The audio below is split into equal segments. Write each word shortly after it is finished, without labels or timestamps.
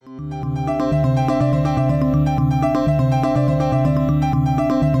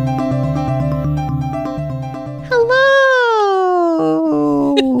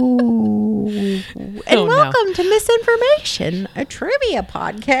Station, a trivia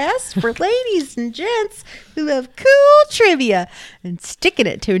podcast for ladies and gents who love cool trivia and sticking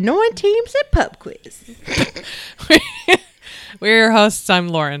it to annoying teams at pub quiz. We're your hosts. I'm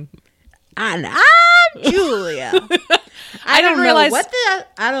Lauren. And I'm Julia. I don't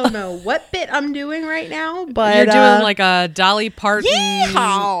know what bit I'm doing right now, but you're doing like a Dolly Parton.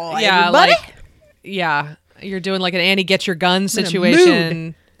 Yeehaw, yeah, everybody. You're doing like an Annie Get Your Gun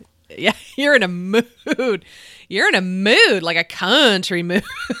situation. Yeah, you're in a mood. You're in a mood, like a country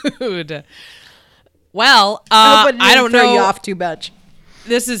mood. Well, I don't know. You off too much.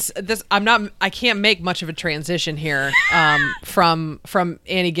 I can't make much of a transition here from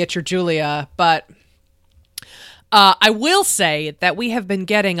Annie Get Your Julia, but I will say that we have been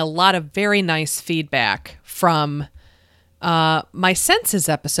getting a lot of very nice feedback from my senses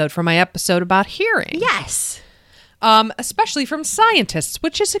episode, from my episode about hearing. Yes. Especially from scientists,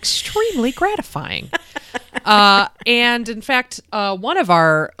 which is extremely gratifying. And in fact, one of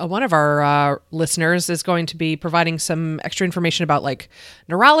our listeners is going to be providing some extra information about like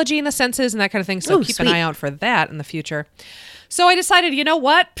neurology and the senses and that kind of thing. So keep an eye out for that in the future. So I decided, you know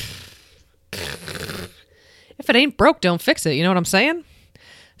what? If it ain't broke, don't fix it. You know what I'm saying?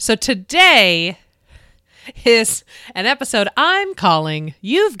 So today is an episode I'm calling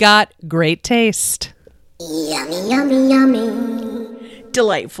You've Got Great Taste. Yummy, yummy, yummy.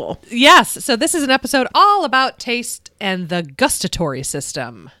 Delightful. Yes. So this is an episode all about taste and the gustatory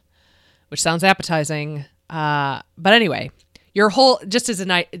system, which sounds appetizing. But anyway, your whole, just as an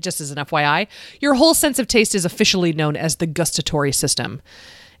FYI, your whole sense of taste is officially known as the gustatory system.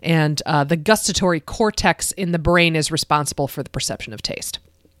 And the gustatory cortex in the brain is responsible for the perception of taste.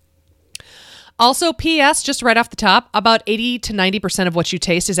 Also, P.S., just right off the top, about 80 to 90% of what you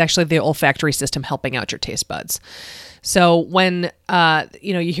taste is actually the olfactory system helping out your taste buds. So when,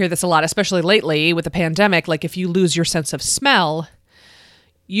 you hear this a lot, especially lately with the pandemic, like if you lose your sense of smell,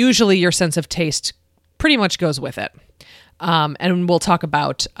 usually your sense of taste pretty much goes with it. And we'll talk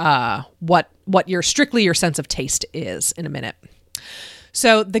about what your sense of taste is in a minute.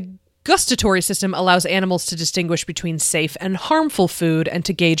 So the gustatory system allows animals to distinguish between safe and harmful food and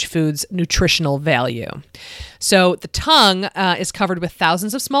to gauge food's nutritional value. So the tongue is covered with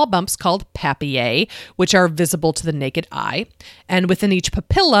thousands of small bumps called papillae, which are visible to the naked eye. And within each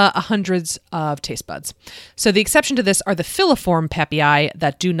papilla, hundreds of taste buds. So the exception to this are the filiform papillae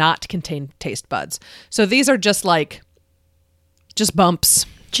that do not contain taste buds. So these are just bumps.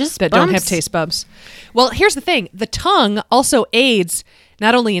 Don't have taste buds. Well, here's the thing. The tongue also aids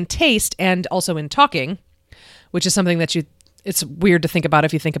not only in taste and also in talking, which is something that it's weird to think about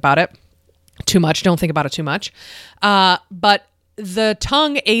if you think about it too much. Don't think about it too much. But the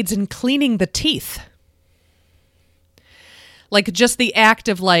tongue aids in cleaning the teeth. Like just the act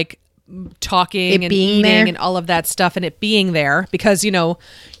of like talking and eating there, and all of that stuff and it being there because,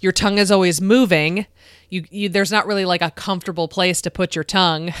 your tongue is always moving. There's not really like a comfortable place to put your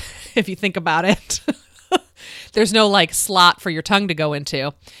tongue if you think about it. There's no like slot for your tongue to go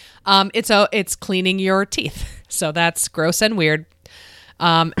into. It's cleaning your teeth. So that's gross and weird.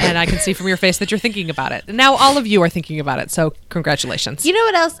 And I can see from your face that you're thinking about it. And now all of you are thinking about it. So congratulations. You know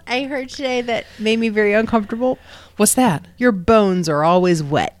what else I heard today that made me very uncomfortable? What's that? Your bones are always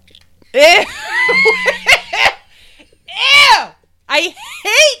wet. Ew! I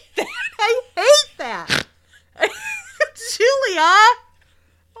hate that. I hate that. Julia.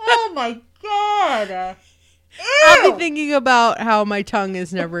 Oh my God. Ew. I'll be thinking about how my tongue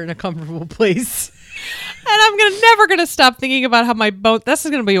is never in a comfortable place. And I'm never going to stop thinking about how my bone... This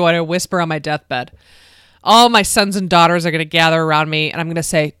is going to be what I whisper on my deathbed. All my sons and daughters are going to gather around me and I'm going to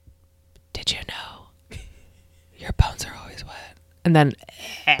say, did you know your bones are always wet? And then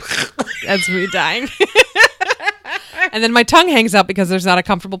that's me dying. And then my tongue hangs up because there's not a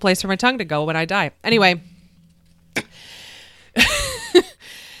comfortable place for my tongue to go when I die. Anyway.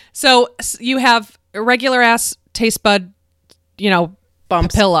 So you have a regular ass taste bud,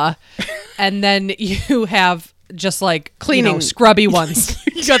 bumps. Papilla. And then you have just like cleaning scrubby ones.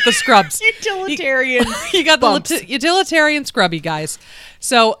 You got the scrubs. Utilitarian. You got the utilitarian scrubby guys.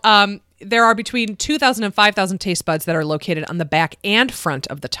 So there are between 2,000 and 5,000 taste buds that are located on the back and front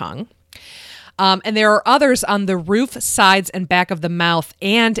of the tongue. And there are others on the roof, sides, and back of the mouth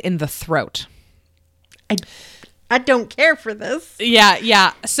and in the throat. I don't care for this.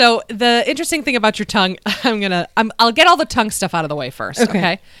 Yeah. So the interesting thing about your tongue, I'll get all the tongue stuff out of the way first.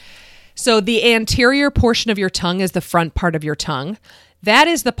 Okay. So the anterior portion of your tongue is the front part of your tongue. That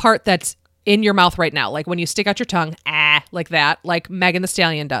is the part that's in your mouth right now. Like when you stick out your tongue, like that, like Megan Thee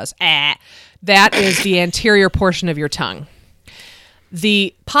Stallion does. That is the anterior portion of your tongue.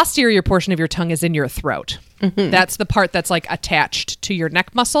 The posterior portion of your tongue is in your throat. That's the part that's like attached to your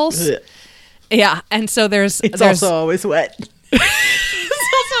neck muscles. Yeah, and so there's also always wet.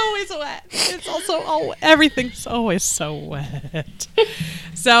 It's also always wet. It's also everything's always so wet.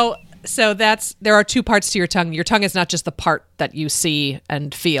 So there are two parts to your tongue. Your tongue is not just the part that you see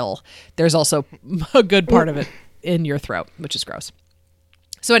and feel. There's also a good part of it in your throat, which is gross.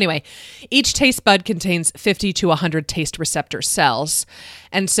 So anyway, each taste bud contains 50 to 100 taste receptor cells.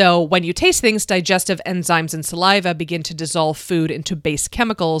 And so when you taste things, digestive enzymes in saliva begin to dissolve food into base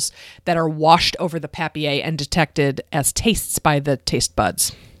chemicals that are washed over the papillae and detected as tastes by the taste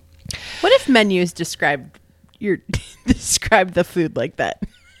buds. What if menus described the food like that?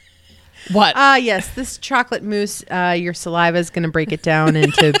 What? Yes, this chocolate mousse, your saliva is going to break it down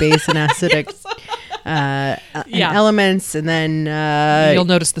into base and acidic and elements, and then you'll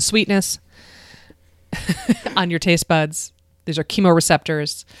notice the sweetness on your taste buds. These are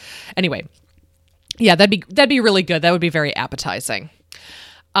chemoreceptors. Anyway, yeah, that'd be really good. That would be very appetizing.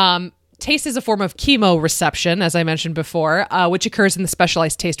 Taste is a form of chemoreception, as I mentioned before, which occurs in the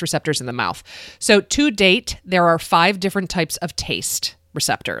specialized taste receptors in the mouth. So to date, there are 5 different types of taste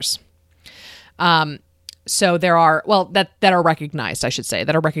receptors. So there are, that are recognized, I should say,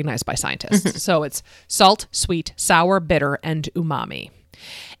 that are recognized by scientists. So it's salt, sweet, sour, bitter, and umami.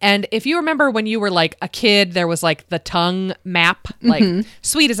 And if you remember when you were like a kid, there was like the tongue map, like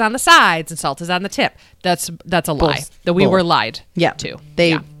sweet is on the sides and salt is on the tip. That's a lie. That we were lied to.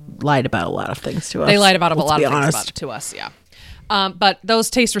 They lied about a lot of things to us. They lied about a lot of things to us, yeah. But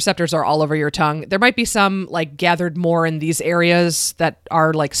those taste receptors are all over your tongue. There might be some like gathered more in these areas that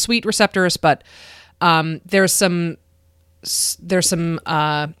are like sweet receptors, but there's some studies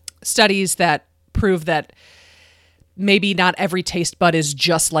that prove that maybe not every taste bud is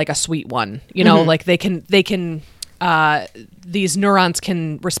just like a sweet one. You know, like they can these neurons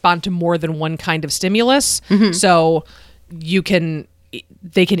can respond to more than one kind of stimulus. So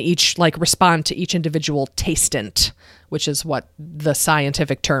they can each like respond to each individual tastant, which is what the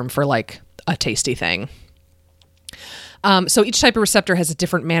scientific term for like a tasty thing. So each type of receptor has a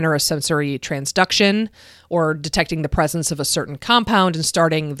different manner of sensory transduction or detecting the presence of a certain compound and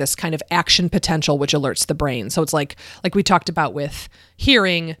starting this kind of action potential, which alerts the brain. So it's like we talked about with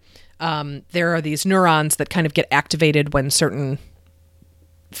hearing, there are these neurons that kind of get activated when certain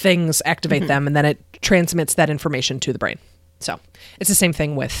things activate them, and then it transmits that information to the brain. So it's the same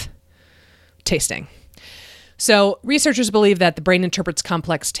thing with tasting. So researchers believe that the brain interprets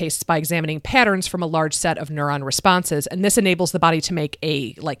complex tastes by examining patterns from a large set of neuron responses, and this enables the body to make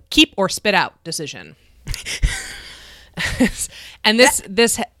a like keep or spit out decision. And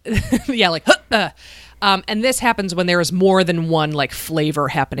this yeah, like and this happens when there is more than one like flavor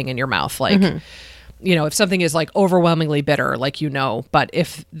happening in your mouth, like you know, if something is like overwhelmingly bitter, like, you know, but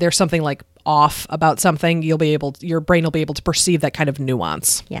if there's something like off about something, your brain will be able to perceive that kind of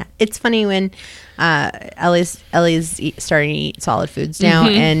nuance. Yeah. It's funny when Ellie's starting to eat solid foods now,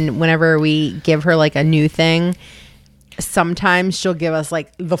 and whenever we give her like a new thing, sometimes she'll give us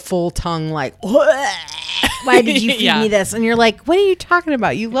like the full tongue, like, why did you feed me this? And you're like, what are you talking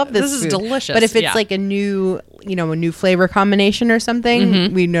about? You love this is food. Delicious. But if it's like a new flavor combination or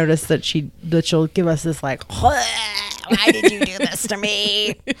something, we notice that she'll give us this like, why did you do this to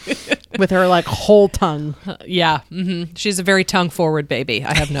me? With her like whole tongue. Yeah. She's a very tongue forward baby.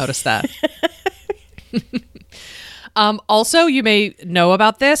 I have noticed that. Also, you may know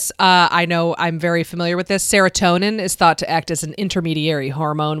about this. I know I'm very familiar with this. Serotonin is thought to act as an intermediary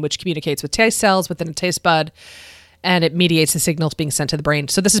hormone, which communicates with taste cells within a taste bud, and it mediates the signals being sent to the brain.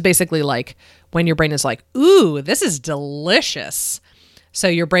 So this is basically like when your brain is like, ooh, this is delicious. So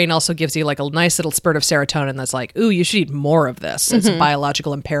your brain also gives you like a nice little spurt of serotonin that's like, ooh, you should eat more of this. It's a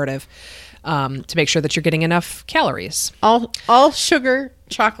biological imperative to make sure that you're getting enough calories. All sugar,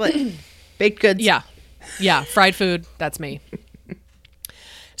 chocolate, baked goods. Yeah, fried food, that's me.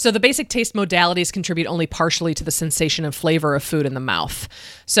 So the basic taste modalities contribute only partially to the sensation and flavor of food in the mouth.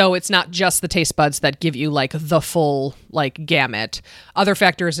 So it's not just the taste buds that give you like the full like gamut. Other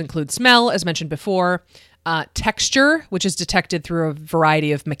factors include smell, as mentioned before, texture, which is detected through a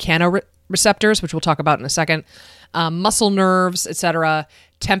variety of mechanoreceptors, which we'll talk about in a second, muscle nerves, etc.,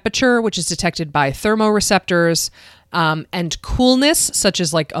 temperature, which is detected by thermoreceptors, and coolness, such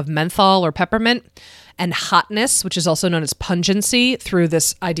as like of menthol or peppermint, and hotness, which is also known as pungency, through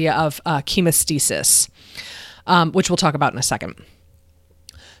this idea of chemesthesis, which we'll talk about in a second.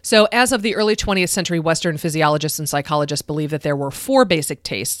 So as of the early 20th century, Western physiologists and psychologists believed that there were 4 basic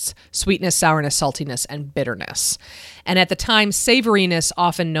tastes: sweetness, sourness, saltiness, and bitterness. And at the time, savoriness,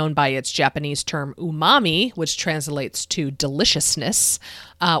 often known by its Japanese term umami, which translates to deliciousness,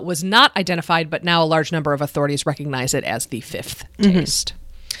 was not identified, but now a large number of authorities recognize it as the 5th taste.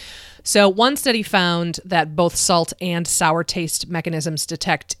 So one study found that both salt and sour taste mechanisms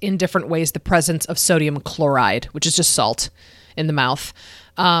detect in different ways the presence of sodium chloride, which is just salt in the mouth.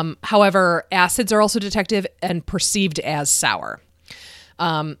 However, acids are also detected and perceived as sour.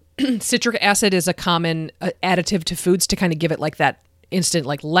 Citric acid is a common additive to foods to kind of give it like that instant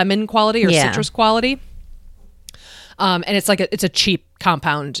like lemon quality or citrus quality. And it's like it's a cheap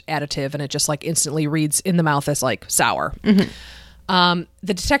compound additive, and it just like instantly reads in the mouth as like sour. The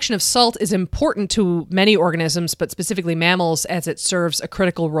detection of salt is important to many organisms, but specifically mammals, as it serves a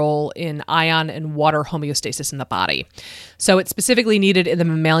critical role in ion and water homeostasis in the body. So it's specifically needed in the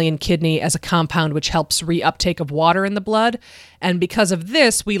mammalian kidney as a compound which helps reuptake of water in the blood. And because of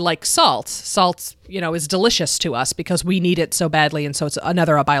this, we like salt. Salt, is delicious to us because we need it so badly. And so it's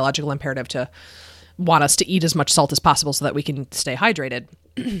a biological imperative to want us to eat as much salt as possible so that we can stay hydrated.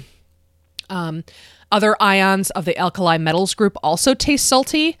 Other ions of the alkali metals group also taste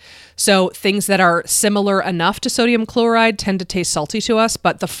salty. So things that are similar enough to sodium chloride tend to taste salty to us,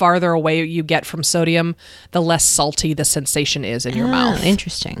 but the farther away you get from sodium, the less salty the sensation is in your mouth.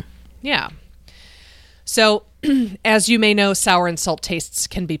 Interesting. Yeah. So as you may know, sour and salt tastes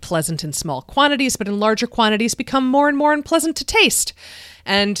can be pleasant in small quantities, but in larger quantities become more and more unpleasant to taste.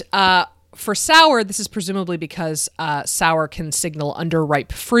 And for sour, this is presumably because sour can signal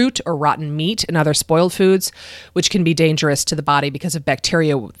underripe fruit or rotten meat and other spoiled foods, which can be dangerous to the body because of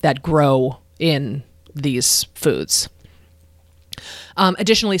bacteria that grow in these foods.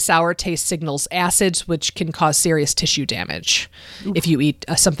 Additionally, sour taste signals acids, which can cause serious tissue damage if you eat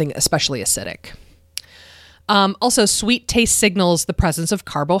something especially acidic. Also, sweet taste signals the presence of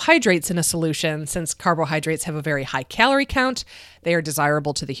carbohydrates in a solution. Since carbohydrates have a very high calorie count, they are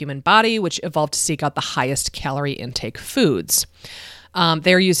desirable to the human body, which evolved to seek out the highest calorie intake foods.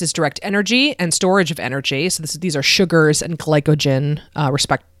 They are used as direct energy and storage of energy. So these are sugars and glycogen,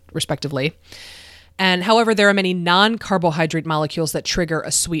 respectively. And however, there are many non-carbohydrate molecules that trigger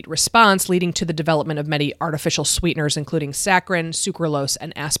a sweet response, leading to the development of many artificial sweeteners, including saccharin, sucralose,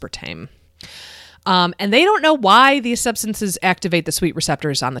 and aspartame. And they don't know why these substances activate the sweet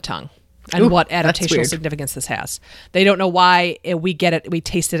receptors on the tongue and what adaptational significance this has. They don't know why we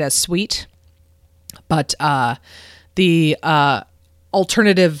taste it as sweet, but the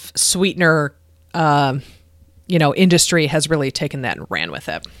alternative sweetener, industry has really taken that and ran with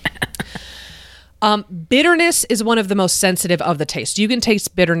it. Bitterness is one of the most sensitive of the taste. You can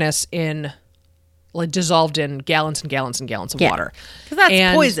taste bitterness dissolved in gallons and gallons and gallons of water. Because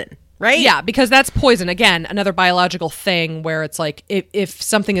that's poison. Right? Yeah, because that's poison. Again, another biological thing where it's like if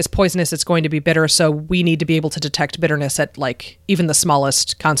something is poisonous, it's going to be bitter. So we need to be able to detect bitterness at like even the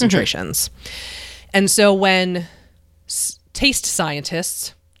smallest concentrations. And so when taste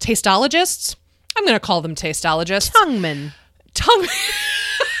scientists, tastologists, I'm going to call them tastologists.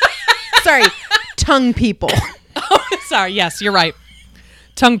 Sorry, tongue people. Sorry, yes, you're right.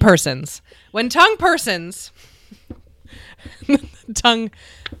 Tongue persons. When tongue persons... tongue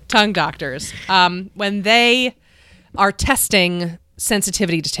doctors, when they are testing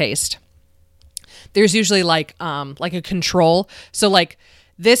sensitivity to taste, there's usually like a control. So like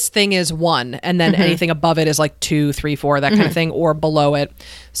this thing is 1, and then anything above it is like 2, 3, 4, that kind of thing, or below it.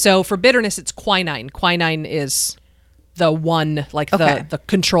 So for bitterness, it's quinine. Quinine is the 1, like the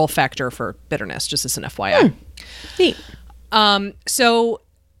control factor for bitterness, just as an FYI. Neat. So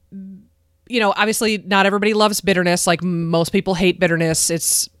obviously not everybody loves bitterness. Like most people hate bitterness.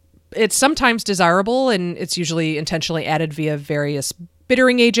 It's sometimes desirable, and it's usually intentionally added via various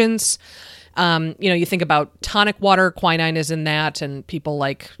bittering agents. You think about tonic water, quinine is in that, and people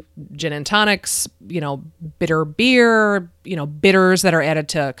like gin and tonics, bitter beer, bitters that are added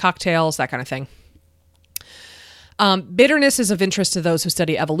to cocktails, that kind of thing. Bitterness is of interest to those who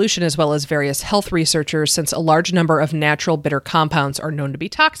study evolution as well as various health researchers, since a large number of natural bitter compounds are known to be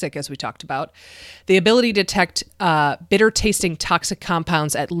toxic, as we talked about. The ability to detect bitter-tasting toxic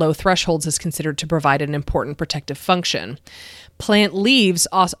compounds at low thresholds is considered to provide an important protective function. Plant leaves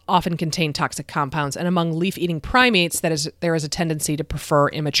often contain toxic compounds, and among leaf-eating primates, there is a tendency to prefer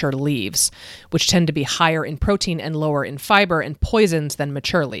immature leaves, which tend to be higher in protein and lower in fiber and poisons than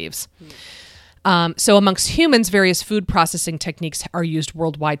mature leaves. So amongst humans, various food processing techniques are used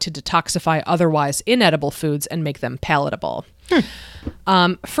worldwide to detoxify otherwise inedible foods and make them palatable.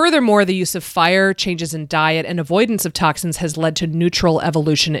 Furthermore, the use of fire, changes in diet, and avoidance of toxins has led to neutral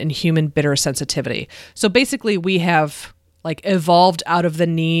evolution in human bitter sensitivity. So basically, we have like evolved out of the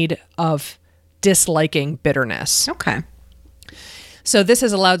need of disliking bitterness. Okay. So this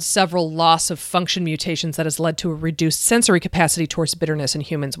has allowed several loss of function mutations that has led to a reduced sensory capacity towards bitterness in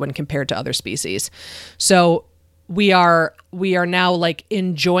humans when compared to other species. So we are now like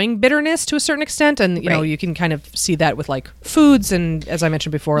enjoying bitterness to a certain extent, and you know, you can kind of see that with like foods and, as I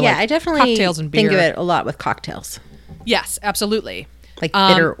mentioned before, Yeah, like I definitely cocktails and beer. think of it a lot with cocktails. Yes, absolutely. Like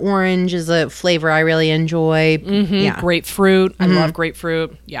bitter orange is a flavor I really enjoy. Yeah. Grapefruit. I love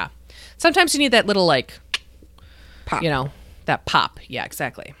grapefruit. Yeah. Sometimes you need that little like Pop. you know, that pop. Yeah,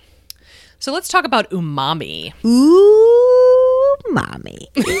 exactly. So let's talk about umami. Ooh, mommy.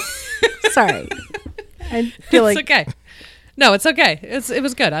 Sorry. I feel It's like okay. No, it's okay. It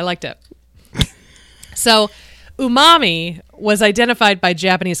was good. I liked it. So, umami was identified by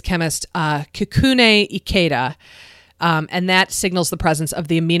Japanese chemist Kikune Ikeda, and that signals the presence of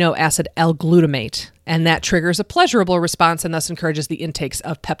the amino acid L-glutamate, and that triggers a pleasurable response and thus encourages the intakes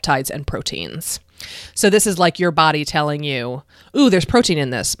of peptides and proteins. So this is like your body telling you, ooh, there's protein in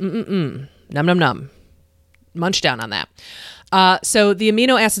this. Num, num, num. Munch down on that. So the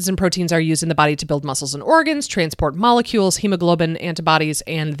amino acids and proteins are used in the body to build muscles and organs, transport molecules, hemoglobin, antibodies,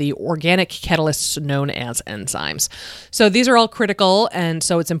 and the organic catalysts known as enzymes. So these are all critical, and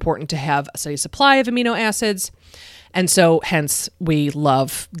so it's important to have a steady supply of amino acids. And so hence we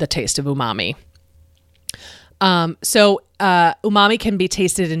love the taste of umami. Umami can be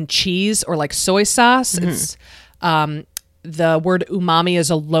tasted in cheese or like soy sauce. It's the word umami is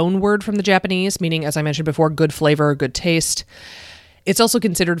a loan word from the Japanese, meaning, as I mentioned before, good flavor or good taste. It's also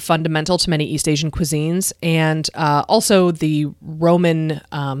considered fundamental to many East Asian cuisines, and also the Roman,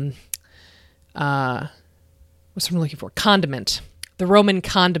 what's I'm looking for? Condiment. The Roman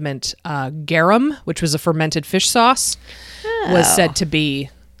condiment garum, which was a fermented fish sauce, was said to be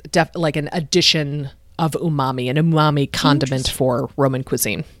like an addition of umami, an umami condiment for Roman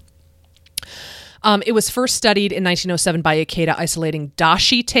cuisine. It was first studied in 1907 by Ikeda, isolating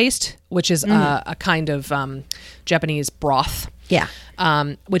dashi taste, which is a kind of Japanese broth. Yeah.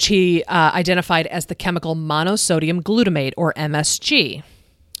 Which he identified as the chemical monosodium glutamate, or MSG.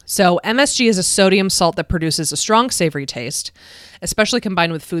 So MSG is a sodium salt that produces a strong savory taste, especially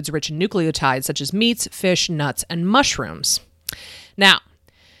combined with foods rich in nucleotides such as meats, fish, nuts, and mushrooms. Now,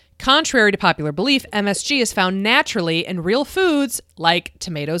 contrary to popular belief, MSG is found naturally in real foods like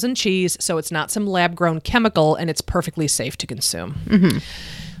tomatoes and cheese, so it's not some lab-grown chemical, and it's perfectly safe to consume.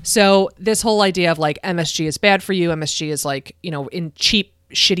 So this whole idea of like MSG is bad for you, MSG is like, you know, in cheap,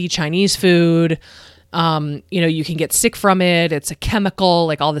 shitty Chinese food, you know, you can get sick from it, it's a chemical,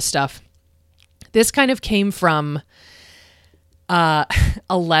 like all this stuff. This kind of came from a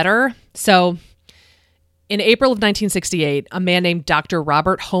letter. So in April of 1968, a man named Dr.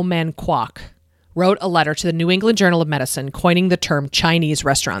 Robert Homan Kwok wrote a letter to the New England Journal of Medicine coining the term Chinese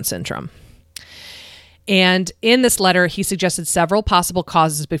restaurant syndrome. And in this letter, he suggested several possible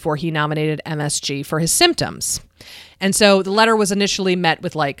causes before he nominated MSG for his symptoms. And so the letter was initially met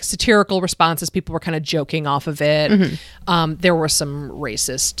with like satirical responses. People were kind of joking off of it. There was some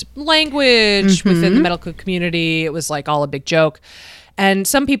racist language within the medical community. It was like all a big joke. And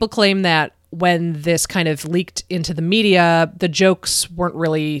some people claim that when this kind of leaked into the media, the jokes weren't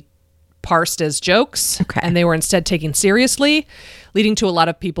really parsed as jokes, and they were instead taken seriously, leading to a lot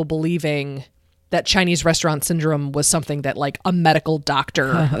of people believing that Chinese restaurant syndrome was something that like a medical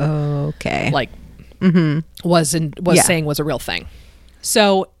doctor like was saying was a real thing.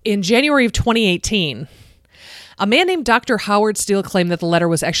 So in January of 2018, a man named Dr. Howard Steele claimed that the letter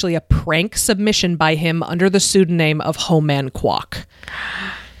was actually a prank submission by him under the pseudonym of Homan Kwok.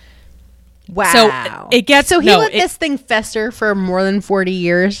 Wow. So it gets he let this thing fester for more than 40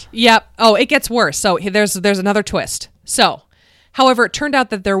 years. Yep. Oh, it gets worse. So there's another twist. So, however, it turned out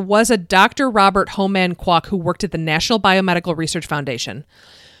that there was a Dr. Robert Homan Kwok who worked at the National Biomedical Research Foundation.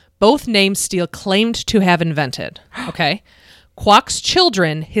 Both names Steele claimed to have invented. Okay. Kwok's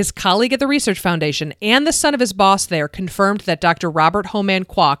children, his colleague at the Research Foundation, and the son of his boss there confirmed that Dr. Robert Homan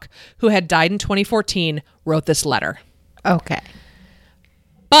Kwok, who had died in 2014, wrote this letter. Okay.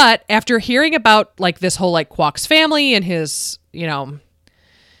 But after hearing about like this whole like Kwok's family and his, you know,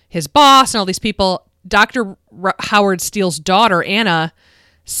 his boss and all these people, Dr. Howard Steele's daughter, Anna,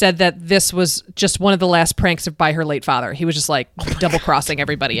 said that this was just one of the last pranks by her late father. He was just like double crossing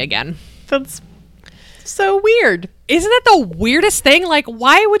everybody again. That's So weird. Isn't that the weirdest thing? Like,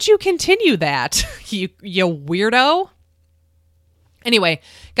 why would you continue that? you weirdo. Anyway,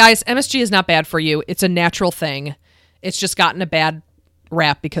 guys, MSG is not bad for you. It's a natural thing. It's just gotten a bad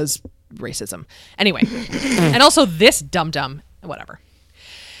rap because racism. Anyway, and also this dum-dum, whatever.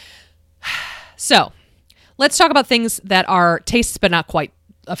 So, let's talk about things that are tastes but not quite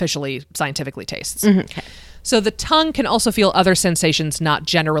officially scientifically tastes. Okay. So the tongue can also feel other sensations not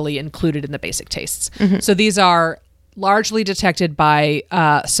generally included in the basic tastes. So these are largely detected by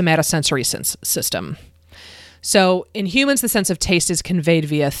somatosensory system. So in humans, the sense of taste is conveyed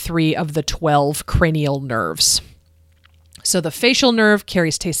via 3 of the 12 cranial nerves. So the facial nerve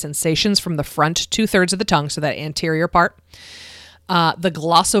carries taste sensations from the front 2/3 of the tongue, so that anterior part. The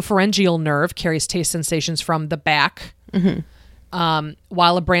glossopharyngeal nerve carries taste sensations from the back.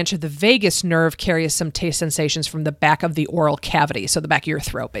 While a branch of the vagus nerve carries some taste sensations from the back of the oral cavity, so the back of your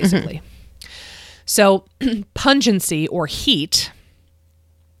throat, basically. So pungency or heat,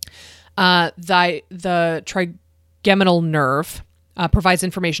 the trigeminal nerve provides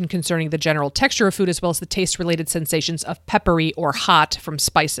information concerning the general texture of food as well as the taste-related sensations of peppery or hot from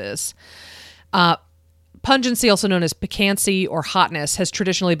spices. Pungency, also known as piquancy or hotness, has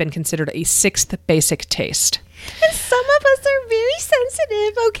traditionally been considered a 6th basic taste. And some of us are very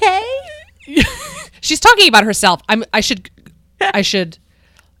sensitive, okay? She's talking about herself. I should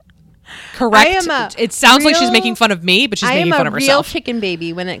correct. It sounds like she's making fun of me, but she's making fun of herself. I am a real chicken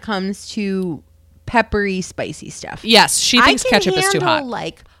baby when it comes to peppery, spicy stuff. Yes, she thinks ketchup is too hot. I can handle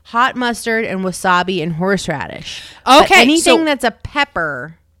like hot mustard and wasabi and horseradish. Okay, but anything that's a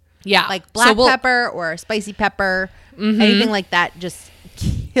pepper, yeah, like black pepper or spicy pepper, anything like that just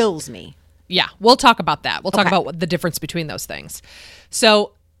kills me. Yeah, we'll talk about that. We'll talk about the difference between those things.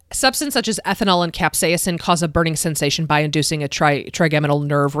 So, substances such as ethanol and capsaicin cause a burning sensation by inducing a trigeminal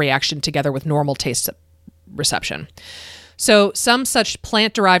nerve reaction together with normal taste reception. So, some such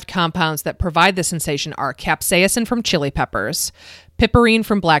plant-derived compounds that provide the sensation are capsaicin from chili peppers, piperine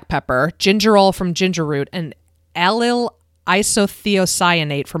from black pepper, gingerol from ginger root, and allyl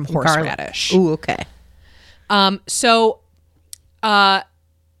isothiocyanate from horseradish. Ooh, okay.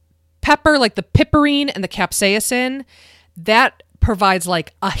 Pepper, like the piperine and the capsaicin, that provides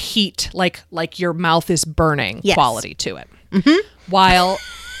like a heat, like your mouth is burning quality to it. While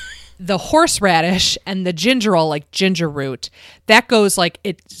the horseradish and the gingerol, like ginger root, that goes like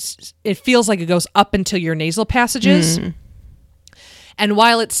it feels like it goes up into your nasal passages. And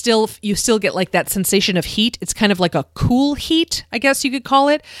while you still get like that sensation of heat, it's kind of like a cool heat, I guess you could call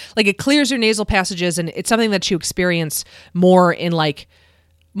it. Like it clears your nasal passages, and it's something that you experience more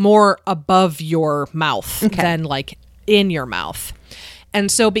above your mouth than like in your mouth.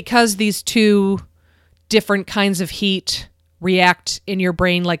 And so because these two different kinds of heat react in your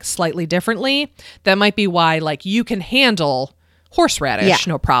brain like slightly differently, that might be why like you can handle horseradish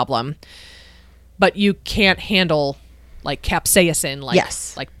no problem, but you can't handle like capsaicin,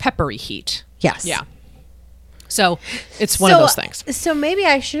 like peppery heat. Yes. Yeah. So it's one of those things. So maybe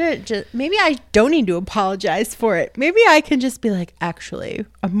maybe I don't need to apologize for it. Maybe I can just be like, actually,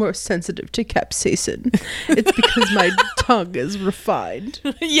 I'm more sensitive to capsaicin. It's because my tongue is refined.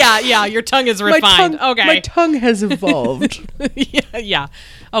 Yeah, your tongue is refined. Okay. My tongue has evolved. yeah.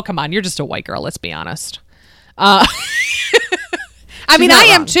 Oh, come on. You're just a white girl. Let's be honest. I mean, I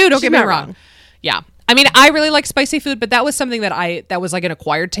am too. Don't get me wrong. Yeah. I mean, I really like spicy food, but that was something that was like an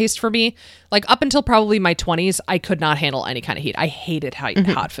acquired taste for me. Like up until probably my 20s, I could not handle any kind of heat. I hated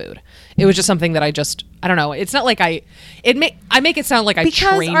hot food. It was just something that I don't know. It's not like I make it sound like I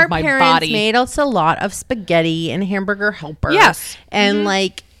trained my body. Because our parents made us a lot of spaghetti and hamburger helper. Yes. And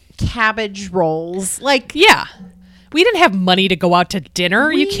like cabbage rolls. Like, yeah. We didn't have money to go out to dinner.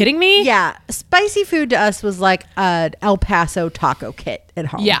 Are you kidding me? Yeah. Spicy food to us was like an El Paso taco kit at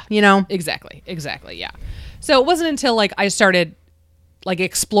home. Yeah. You know? Exactly. Yeah. So it wasn't until like I started like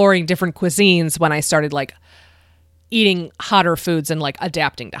exploring different cuisines when I started like eating hotter foods and like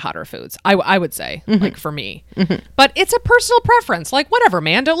adapting to hotter foods. I would say like for me. But it's a personal preference. Like whatever,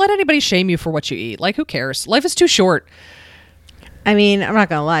 man. Don't let anybody shame you for what you eat. Like who cares? Life is too short. I mean, I'm not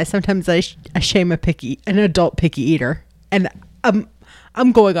gonna lie. Sometimes I shame an adult picky eater, and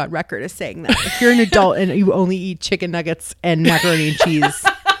I'm going on record as saying that if you're an adult and you only eat chicken nuggets and macaroni and cheese,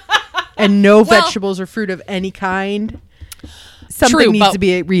 and no vegetables or fruit of any kind, something needs to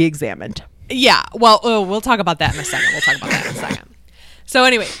be re-examined. Yeah. Well, we'll talk about that in a second. So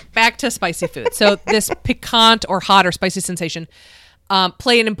anyway, back to spicy food. So this piquant or hot or spicy sensation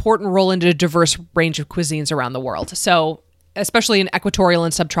play an important role in a diverse range of cuisines around the world. So especially in equatorial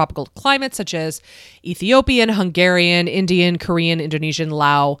and subtropical climates such as Ethiopian, Hungarian, Indian, Korean, Indonesian,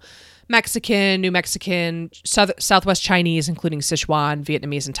 Lao, Mexican, New Mexican, Southwest Chinese, including Sichuan,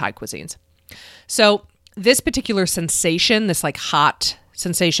 Vietnamese, and Thai cuisines. So this particular sensation, this like hot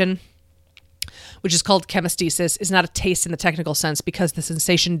sensation, which is called chemesthesis, is not a taste in the technical sense because the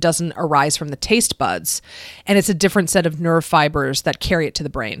sensation doesn't arise from the taste buds, and it's a different set of nerve fibers that carry it to the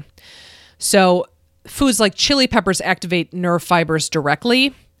brain. So foods like chili peppers activate nerve fibers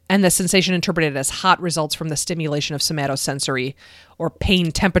directly, and the sensation interpreted as hot results from the stimulation of somatosensory or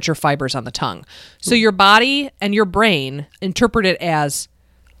pain temperature fibers on the tongue. So your body and your brain interpret it as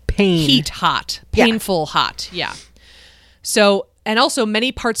Pain. heat hot, painful hot. Yeah. So, and also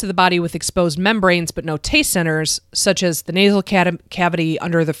many parts of the body with exposed membranes but no taste centers, such as the nasal cavity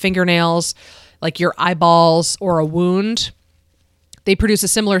under the fingernails, like your eyeballs or a wound, they produce a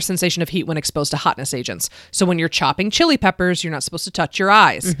similar sensation of heat when exposed to hotness agents. So when you're chopping chili peppers, you're not supposed to touch your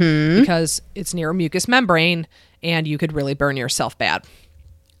eyes because it's near a mucous membrane and you could really burn yourself bad.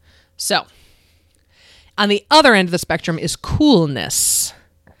 So on the other end of the spectrum is coolness.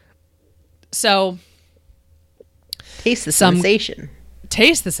 So Taste the sensation.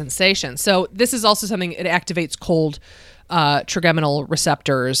 taste the sensation. So this is also something, it activates cold trigeminal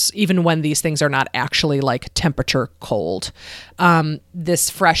receptors, even when these things are not actually like temperature cold. This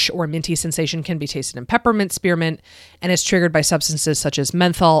fresh or minty sensation can be tasted in peppermint, spearmint, and is triggered by substances such as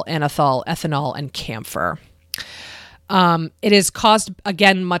menthol, anethol, ethanol, and camphor. It is caused,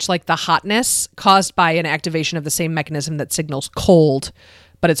 again, much like the hotness, caused by an activation of the same mechanism that signals cold,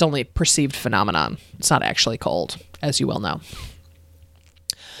 but it's only a perceived phenomenon. It's not actually cold, as you well know.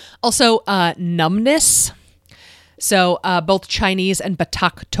 Also, numbness. So both Chinese and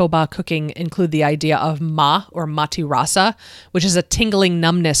Batak Toba cooking include the idea of ma or mati rasa, which is a tingling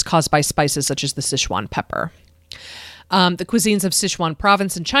numbness caused by spices such as the Sichuan pepper. The cuisines of Sichuan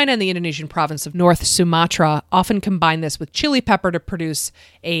province in China and the Indonesian province of North Sumatra often combine this with chili pepper to produce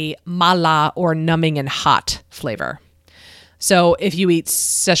a mala or numbing and hot flavor. So if you eat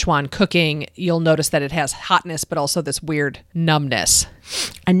Sichuan cooking, you'll notice that it has hotness, but also this weird numbness.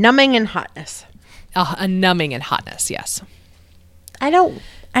 A numbing and hotness. A numbing and hotness, yes.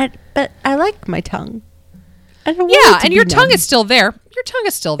 But I like my tongue. I don't want Yeah, it to and be your tongue numb. is still there. Your tongue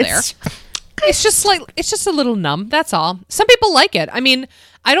is still there. It's just a little numb. That's all. Some people like it. I mean,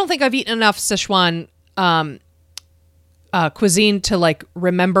 I don't think I've eaten enough Sichuan cuisine to like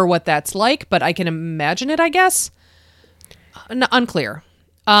remember what that's like, but I can imagine it, I guess. Unclear.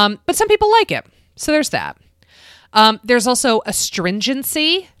 But some people like it. So there's that. There's also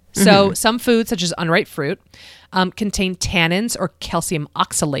astringency. So some foods, such as unripe fruit, contain tannins or calcium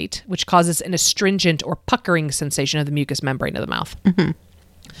oxalate, which causes an astringent or puckering sensation of the mucous membrane of the mouth.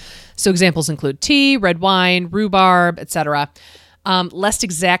 So examples include tea, red wine, rhubarb, etc. Less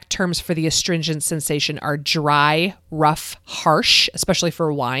exact terms for the astringent sensation are dry, rough, harsh, especially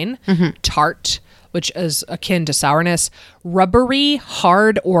for wine, tart, which is akin to sourness, rubbery,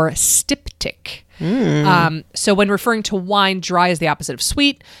 hard, or styptic. So when referring to wine, dry is the opposite of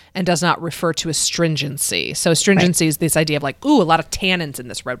sweet and does not refer to astringency. So astringency is this idea of like, ooh, a lot of tannins in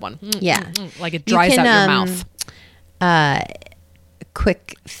this red one. Yeah. Like it dries out your mouth.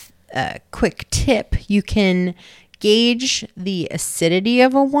 Quick tip: you can gauge the acidity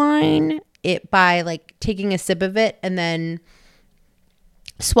of a wine by like taking a sip of it and then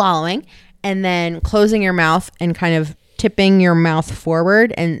swallowing, and then closing your mouth and kind of tipping your mouth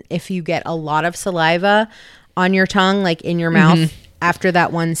forward. And if you get a lot of saliva on your tongue, like in your mouth after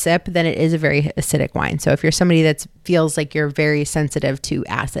that one sip, then it is a very acidic wine. So if you're somebody that feels like you're very sensitive to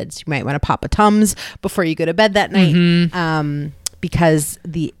acids, you might want to pop a Tums before you go to bed that night, because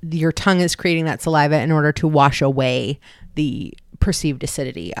your tongue is creating that saliva in order to wash away the perceived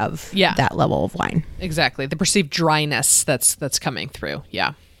acidity of that level of wine. Exactly. The perceived dryness that's coming through.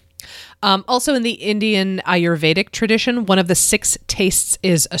 Yeah. Also in the Indian Ayurvedic tradition, one of the 6 tastes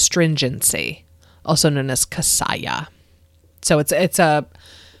is astringency, also known as kasaya. So it's a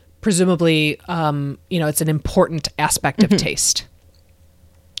presumably, it's an important aspect of taste.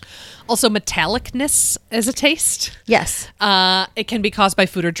 Also, metallicness is a taste. Yes. It can be caused by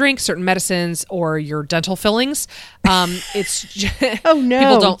food or drink, certain medicines, or your dental fillings. It's Oh, no.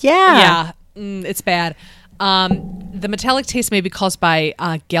 People don't. Yeah. It's bad. The metallic taste may be caused by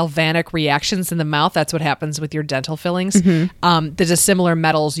galvanic reactions in the mouth. That's what happens with your dental fillings. The dissimilar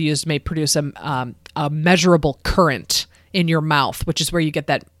metals used may produce a measurable current in your mouth, which is where you get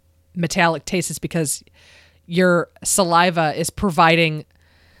that metallic taste. Is because your saliva is providing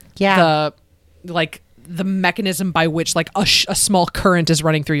the mechanism by which like a small current is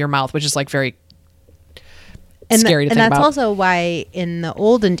running through your mouth, which is like very scary to think about. And that's also why in the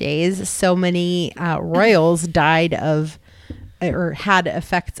olden days, so many royals died of or had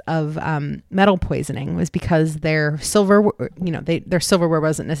effects of metal poisoning was because their silver, their silverware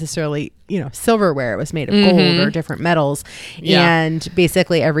wasn't necessarily, silverware. It was made of gold or different metals. Yeah. And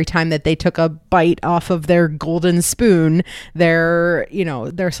basically every time that they took a bite off of their golden spoon, their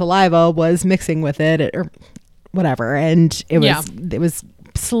saliva was mixing with it or whatever. And it was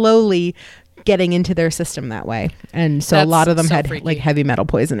slowly getting into their system that way. And so a lot of them had freaky. like heavy metal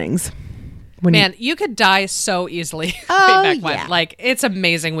poisonings. Man, you could die so easily. Oh, way back when. yeah. Like, it's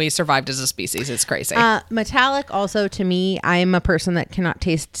amazing we survived as a species. It's crazy. Metallic also, to me, I'm a person that cannot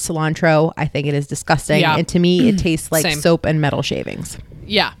taste cilantro. I think it is disgusting. Yeah. And to me, it tastes like Same. soap and metal shavings.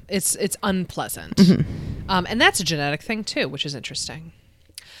 Yeah, it's unpleasant. And that's a genetic thing too, which is interesting.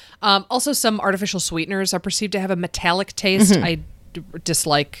 Also, some artificial sweeteners are perceived to have a metallic taste. I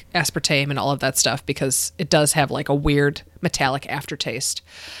dislike aspartame and all of that stuff because it does have like a weird metallic aftertaste.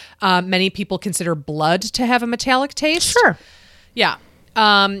 Many people consider blood to have a metallic taste. Sure. Yeah.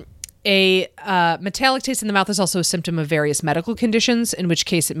 A metallic taste in the mouth is also a symptom of various medical conditions, in which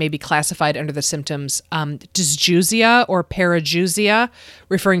case it may be classified under the symptoms dysgeusia or parageusia,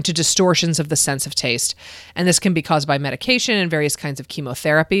 referring to distortions of the sense of taste. And this can be caused by medication and various kinds of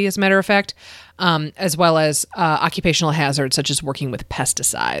chemotherapy, as a matter of fact, as well as occupational hazards such as working with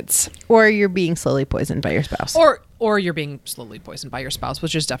pesticides. Or you're being slowly poisoned by your spouse. Or you're being slowly poisoned by your spouse,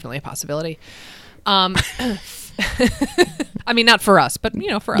 which is definitely a possibility. I mean, not for us, but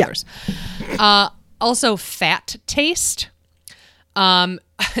for others. Also, fat taste.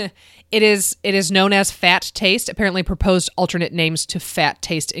 It is known as fat taste. Apparently, proposed alternate names to fat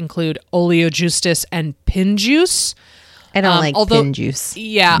taste include oleojuice and pin juice. I don't like pin juice.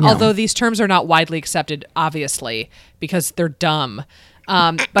 Yeah, No. although these terms are not widely accepted, obviously, because they're dumb.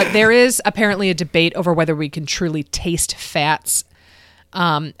 But there is apparently a debate over whether we can truly taste fats.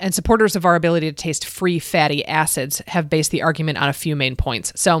 And supporters of our ability to taste free fatty acids have based the argument on a few main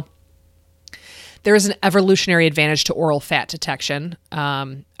points. So there is an evolutionary advantage to oral fat detection.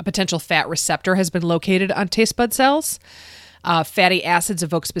 A potential fat receptor has been located on taste bud cells. Fatty acids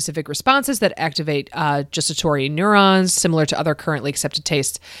evoke specific responses that activate gustatory neurons, similar to other currently accepted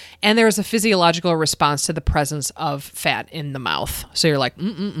tastes. And there is a physiological response to the presence of fat in the mouth. So you're like,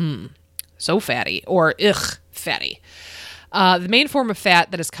 so fatty, or ugh, fatty. The main form of fat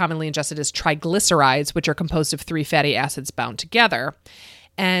that is commonly ingested is triglycerides, which are composed of 3 fatty acids bound together.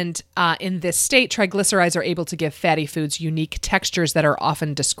 And in this state, triglycerides are able to give fatty foods unique textures that are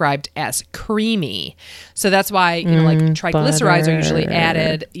often described as creamy. So that's why, like triglycerides are usually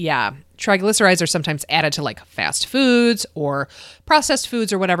added. Yeah. Triglycerides are sometimes added to like fast foods or processed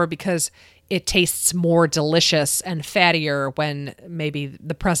foods or whatever, because it tastes more delicious and fattier when maybe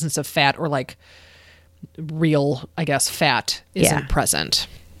the presence of fat or like real, I guess, fat isn't present.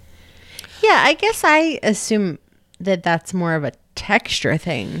 Yeah, I guess I assume that that's more of a texture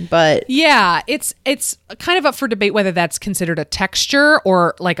thing, but yeah, it's kind of up for debate whether that's considered a texture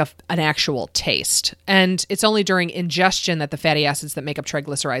or like an actual taste. And it's only during ingestion that the fatty acids that make up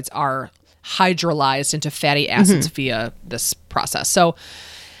triglycerides are hydrolyzed into fatty acids via this process. So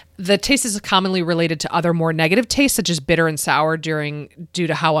the taste is commonly related to other more negative tastes, such as bitter and sour, due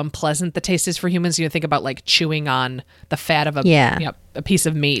to how unpleasant the taste is for humans. You think about like chewing on the fat of a piece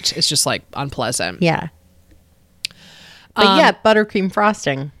of meat. It's just like unpleasant. Yeah. But buttercream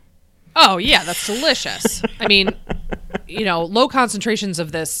frosting. Oh, yeah, that's delicious. I mean, low concentrations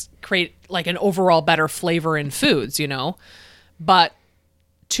of this create like an overall better flavor in foods, but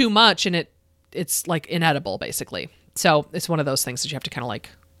too much and it's like inedible, basically. So it's one of those things that you have to kind of like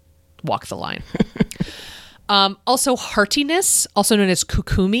walk the line. Also, heartiness, also known as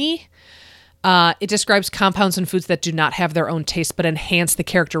kukumi. It describes compounds in foods that do not have their own taste but enhance the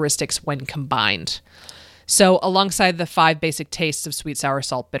characteristics when combined. So alongside the 5 basic tastes of sweet, sour,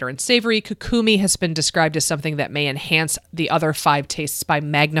 salt, bitter, and savory, kukumi has been described as something that may enhance the other 5 tastes by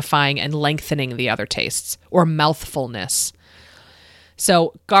magnifying and lengthening the other tastes, or mouthfulness.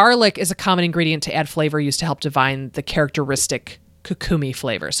 So garlic is a common ingredient to add flavor used to help define the characteristic kukumi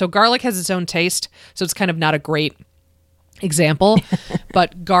flavor. So garlic has its own taste, so it's kind of not a great example,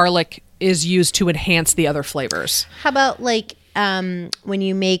 but garlic is used to enhance the other flavors. How about like when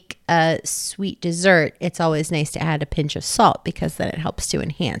you make a sweet dessert, it's always nice to add a pinch of salt because then it helps to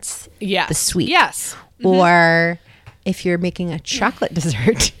enhance the sweet. Yes. Or if you're making a chocolate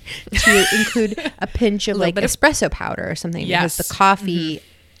dessert, to include a pinch of like espresso powder or something, because the coffee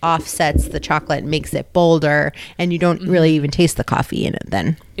offsets the chocolate and makes it bolder, and you don't really even taste the coffee in it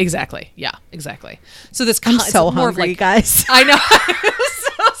then. Exactly. Yeah, exactly. So this I'm so hungry, guys. I know.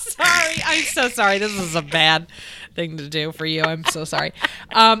 I'm so sorry. This is a bad thing to do for you. I'm so sorry.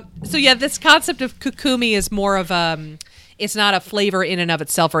 So yeah, this concept of kukumi is more of It's not a flavor in and of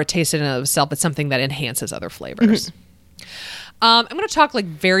itself or a taste in and of itself. It's something that enhances other flavors. I'm going to talk like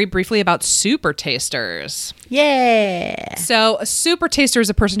very briefly about super tasters. Yeah. So a super taster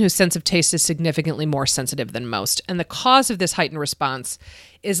is a person whose sense of taste is significantly more sensitive than most. And the cause of this heightened response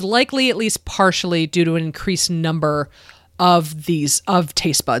is likely at least partially due to an increased number of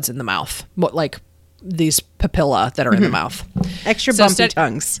taste buds in the mouth. Like these papilla that are in the mouth. Extra bumpy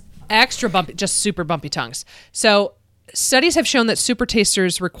tongues. Extra bumpy, just super bumpy tongues. So studies have shown that super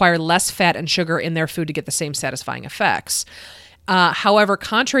tasters require less fat and sugar in their food to get the same satisfying effects. However,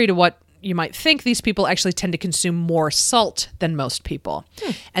 contrary to what you might think, these people actually tend to consume more salt than most people.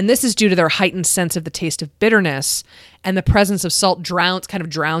 And this is due to their heightened sense of the taste of bitterness, and the presence of salt kind of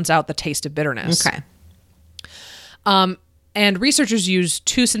drowns out the taste of bitterness. Okay. And researchers use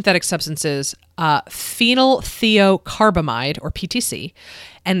two synthetic substances, phenylthiocarbamide, or PTC,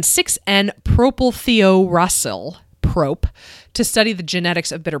 and 6N-propylthiouracil, PROP, to study the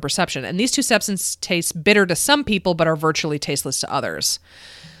genetics of bitter perception. And these two substances taste bitter to some people, but are virtually tasteless to others.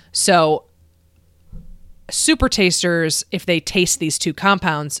 So super tasters, if they taste these two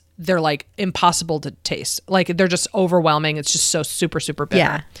compounds, they're like impossible to taste. Like they're just overwhelming. It's just so super, super bitter.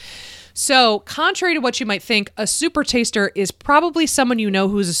 Yeah. So contrary to what you might think, a super taster is probably someone you know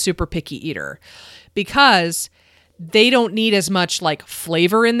who's a super picky eater, because they don't need as much like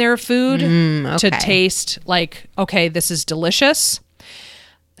flavor in their food to taste like, okay, this is delicious.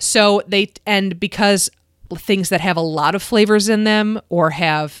 So because things that have a lot of flavors in them or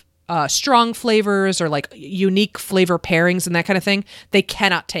have strong flavors or like unique flavor pairings and that kind of thing, they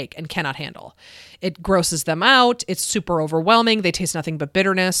cannot take and cannot handle. It grosses them out. It's super overwhelming. They taste nothing but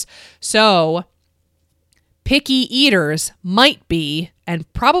bitterness. So picky eaters might be,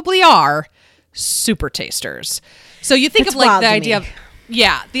 and probably are, super tasters. So you think That's of like wild the to idea me. of,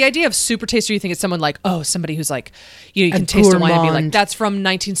 the idea of super taster, you think it's someone like, oh, somebody who's like, you can taste a wine and be like, gourmand. that's from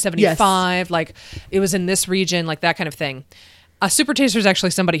 1975. Like it was in this region, like that kind of thing. A super taster is actually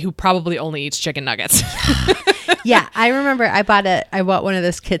somebody who probably only eats chicken nuggets. Yeah, I remember I bought one of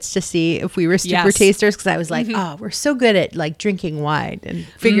those kits to see if we were super Yes. tasters, because I was like, oh, we're so good at like drinking wine and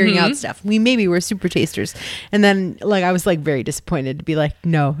figuring out stuff. Maybe we're super tasters. And then like I was like very disappointed to be like,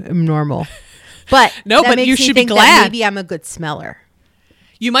 no, I'm normal. But No, that but makes you me should be think that glad. maybe I'm a good smeller.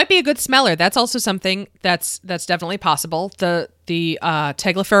 You might be a good smeller. That's also something that's definitely possible. The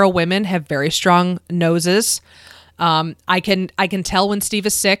Tagliaferro women have very strong noses. I can tell when Steve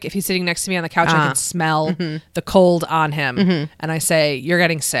is sick. If he's sitting next to me on the couch, I can smell the cold on him, and I say, "You're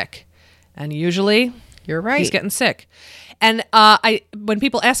getting sick," and usually You're right. he's getting sick. And when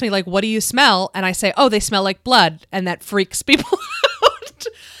people ask me like, "What do you smell?" and I say, "Oh, they smell like blood," and that freaks people out.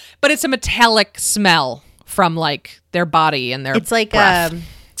 But it's a metallic smell from like their body and their It's like breath.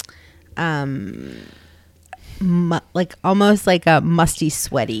 like almost like a musty,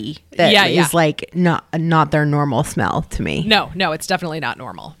 sweaty. That is like not their normal smell to me. No, it's definitely not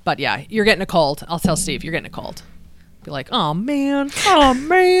normal. But yeah, you're getting a cold. I'll tell Steve you're getting a cold. Be like, oh man,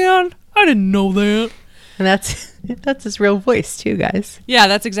 I didn't know that. And that's his real voice too, guys. Yeah,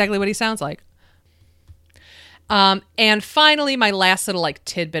 that's exactly what he sounds like. And finally, my last little like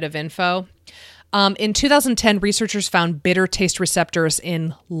tidbit of info. In 2010, researchers found bitter taste receptors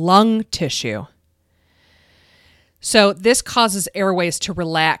in lung tissue. So this causes airways to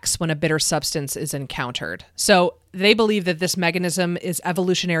relax when a bitter substance is encountered. So they believe that this mechanism is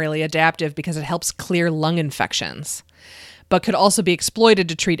evolutionarily adaptive because it helps clear lung infections, but could also be exploited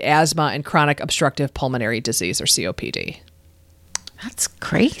to treat asthma and chronic obstructive pulmonary disease, or COPD. That's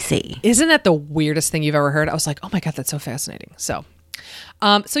crazy. Isn't that the weirdest thing you've ever heard? I was like, oh my God, that's so fascinating. So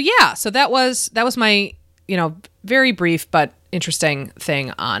that was my, very brief but interesting thing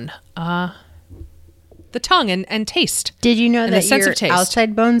on the tongue and taste. Did you know and that the sense your of taste.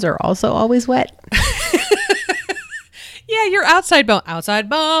 outside bones are also always wet? Yeah, your outside bones.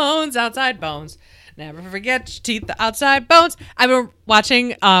 Never forget your teeth, the outside bones. I've been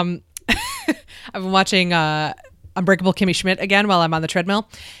watching Unbreakable Kimmy Schmidt again while I'm on the treadmill.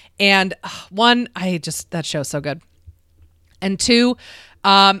 And one, that show's so good. And two,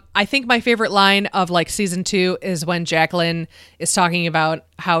 I think my favorite line of like season 2 is when Jacqueline is talking about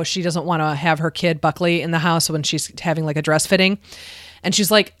how she doesn't want to have her kid Buckley in the house when she's having like a dress fitting. And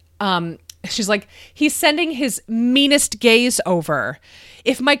she's like, he's sending his meanest gaze over.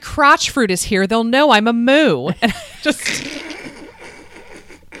 If my crotch fruit is here, they'll know I'm a moo. And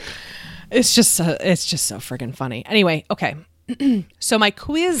it's just so friggin' funny. Anyway, okay. So my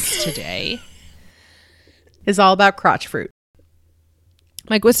quiz today Is all about crotch fruit.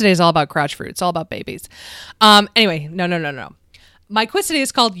 My quiz today is all about crotch fruit. It's all about babies. Anyway, no. My quiz today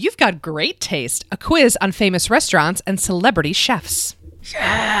is called You've Got Great Taste, a quiz on famous restaurants and celebrity chefs.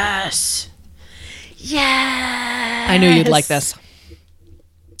 Yes. Yes. I knew you'd like this.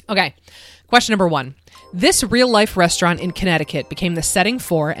 Okay, question number 1. This real-life restaurant in Connecticut became the setting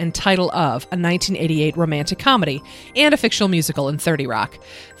for and title of a 1988 romantic comedy and a fictional musical in 30 Rock.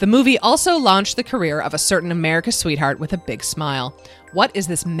 The movie also launched the career of a certain America's sweetheart with a big smile. What is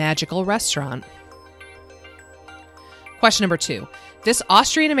this magical restaurant? Question number 2. This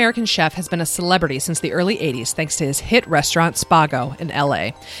Austrian-American chef has been a celebrity since the early 80s thanks to his hit restaurant Spago in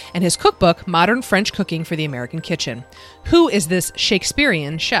LA and his cookbook Modern French Cooking for the American Kitchen. Who is this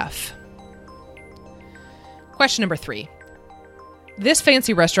Shakespearean chef? Question number 3. This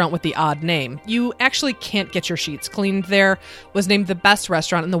fancy restaurant with the odd name, you actually can't get your sheets cleaned there, was named the best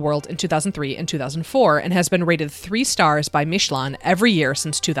restaurant in the world in 2003 and 2004 and has been rated 3 stars by Michelin every year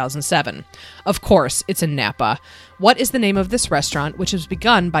since 2007. Of course, it's in Napa. What is the name of this restaurant, which was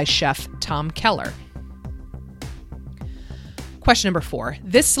begun by chef Tom Keller? Question number 4.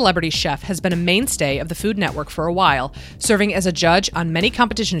 This celebrity chef has been a mainstay of the Food Network for a while, serving as a judge on many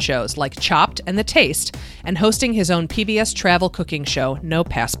competition shows like Chopped and The Taste, and hosting his own PBS travel cooking show, No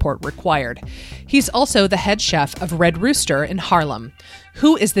Passport Required. He's also the head chef of Red Rooster in Harlem.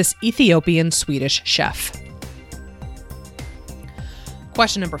 Who is this Ethiopian-Swedish chef?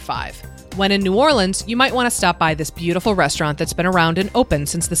 Question number 5. When in New Orleans, you might want to stop by this beautiful restaurant that's been around and open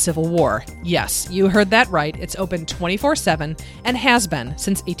since the Civil War. Yes, you heard that right. It's open 24/7 and has been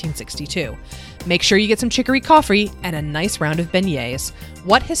since 1862. Make sure you get some chicory coffee and a nice round of beignets.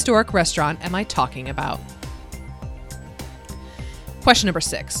 What historic restaurant am I talking about? Question number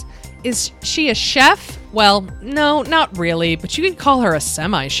 6. Is she a chef? Well, no, not really, but you could call her a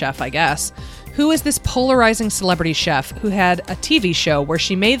semi-chef, I guess. Who is this polarizing celebrity chef who had a TV show where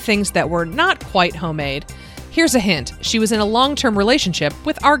she made things that were not quite homemade? Here's a hint. She was in a long-term relationship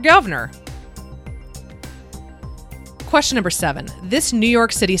with our governor. Question number 7. This New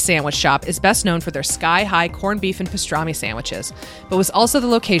York City sandwich shop is best known for their sky-high corned beef and pastrami sandwiches, but was also the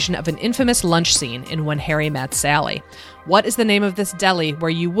location of an infamous lunch scene in When Harry Met Sally. What is the name of this deli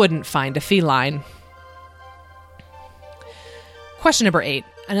where you wouldn't find a feline? Question number 8.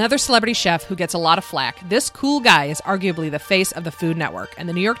 Another celebrity chef who gets a lot of flack. This cool guy is arguably the face of the Food Network, and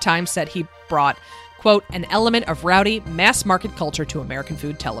the New York Times said he brought, quote, an element of rowdy, mass-market culture to American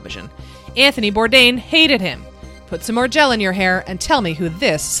food television. Anthony Bourdain hated him. Put some more gel in your hair and tell me who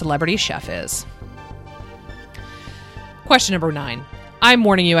this celebrity chef is. Question number 9. I'm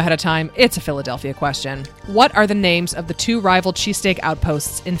warning you ahead of time. It's a Philadelphia question. What are the names of the 2 rival cheesesteak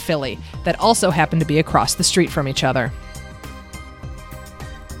outposts in Philly that also happen to be across the street from each other?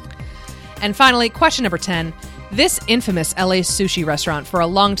 And finally, question number 10. This infamous LA sushi restaurant for a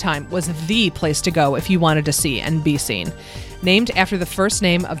long time was the place to go if you wanted to see and be seen. Named after the first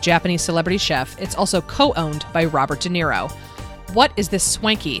name of Japanese celebrity chef, it's also co-owned by Robert De Niro. What is this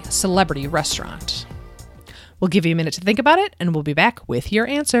swanky celebrity restaurant? We'll give you a minute to think about it, and we'll be back with your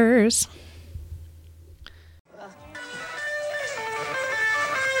answers.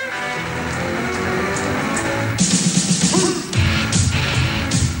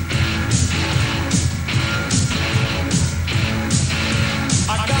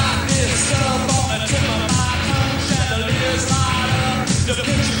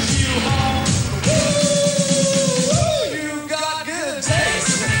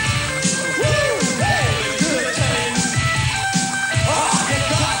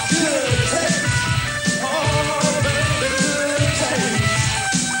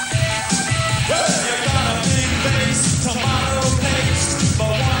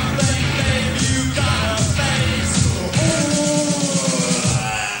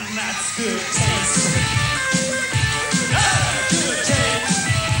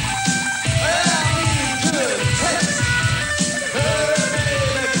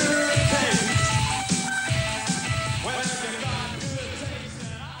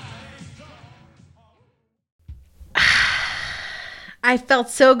 I felt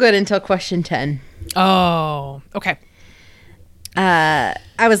so good until question 10. Oh, okay. I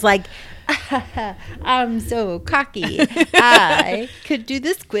was like, I'm so cocky. I could do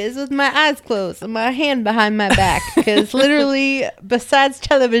this quiz with my eyes closed and my hand behind my back because literally, besides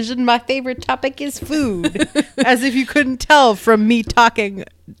television, my favorite topic is food. As if you couldn't tell from me talking,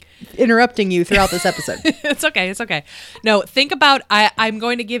 interrupting you throughout this episode. It's okay. It's okay. No, think about, I'm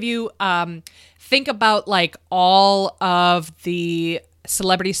going to give you, think about like all of the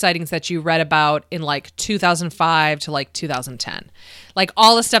celebrity sightings that you read about in like 2005 to like 2010. Like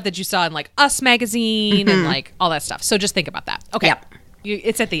all the stuff that you saw in like Us magazine and like all that stuff. So just think about that. Okay. Yep.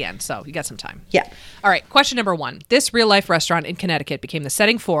 It's at the end, so you got some time. Yeah. All right, question number 1. This real-life restaurant in Connecticut became the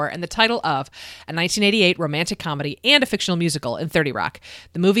setting for and the title of a 1988 romantic comedy and a fictional musical in 30 Rock.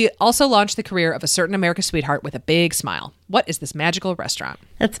 The movie also launched the career of a certain America's sweetheart with a big smile. What is this magical restaurant?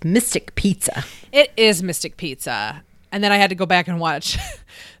 That's Mystic Pizza. It is Mystic Pizza. And then I had to go back and watch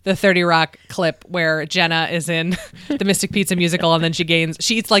the 30 Rock clip where Jenna is in the Mystic Pizza musical, and then she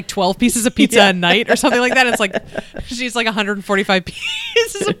eats like 12 pieces of pizza a night or something like that. It's like she eats like 145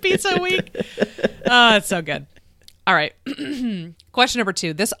 pieces of pizza a week. Oh, it's so good. All right. Question number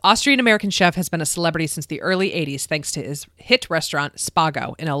 2. This Austrian-American chef has been a celebrity since the early 80s thanks to his hit restaurant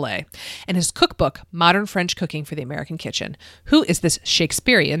Spago in LA and his cookbook, Modern French Cooking for the American Kitchen. Who is this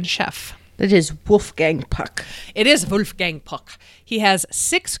Shakespearean chef? That is Wolfgang Puck. It is Wolfgang Puck. He has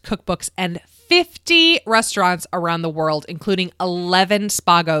 6 cookbooks and 50 restaurants around the world, including 11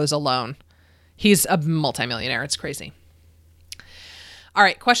 Spagos alone. He's a multimillionaire. It's crazy. All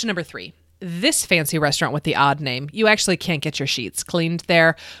right, question number 3. This fancy restaurant with the odd name, you actually can't get your sheets cleaned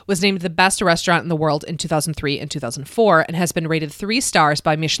there, was named the best restaurant in the world in 2003 and 2004 and has been rated 3 stars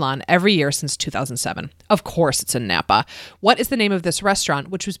by Michelin every year since 2007. Of course, it's in Napa. What is the name of this restaurant,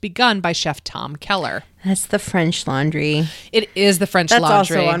 which was begun by Chef Tom Keller? That's the French Laundry. It is the French That's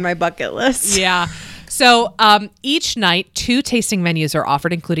Laundry. also on my bucket list. Yeah. So each night, 2 tasting menus are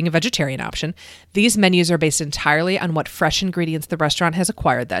offered, including a vegetarian option. These menus are based entirely on what fresh ingredients the restaurant has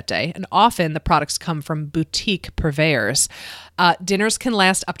acquired that day, and often the products come from boutique purveyors. Dinners can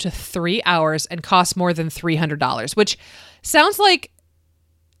last up to 3 hours and cost more than $300, which sounds like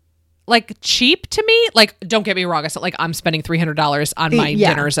cheap to me. Like, don't get me wrong, it's not like I'm spending $300 on my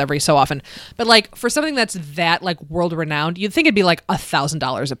dinners every so often, but like for something that's that like world renowned, you'd think it'd be like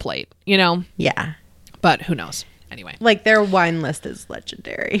 $1,000 a plate, you know? Yeah. But who knows? Anyway. Like their wine list is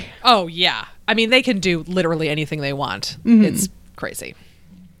legendary. Oh, yeah. I mean, they can do literally anything they want. It's crazy.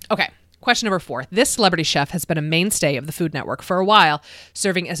 Okay. Question number 4. This celebrity chef has been a mainstay of the Food Network for a while,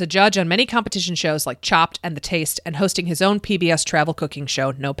 serving as a judge on many competition shows like Chopped and The Taste, and hosting his own PBS travel cooking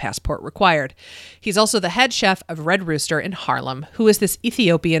show, No Passport Required. He's also the head chef of Red Rooster in Harlem. Who is this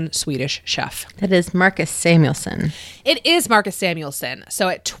Ethiopian-Swedish chef? That is Marcus Samuelsson. It is Marcus Samuelsson. So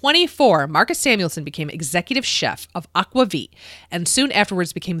at 24, Marcus Samuelsson became executive chef of Aquavit, and soon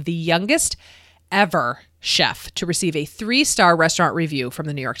afterwards became the youngest ever chef to receive a 3-star restaurant review from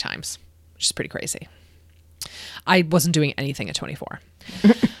the New York Times. Which is pretty crazy. I wasn't doing anything at 24.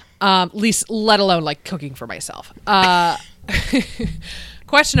 Least, let alone like cooking for myself.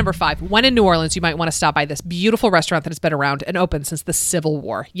 Question number 5. When in New Orleans, you might want to stop by this beautiful restaurant that has been around and open since the Civil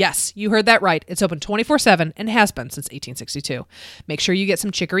War. Yes, you heard that right. It's open 24/7 and has been since 1862. Make sure you get some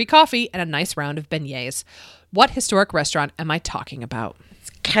chicory coffee and a nice round of beignets. What historic restaurant am I talking about?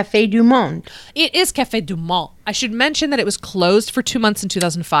 Café du Monde. It is Café du Monde. I should mention that it was closed for 2 months in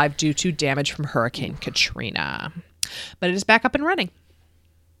 2005 due to damage from Hurricane Katrina. But it is back up and running.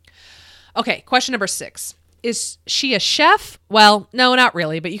 Okay, question number 6. Is she a chef? Well, no, not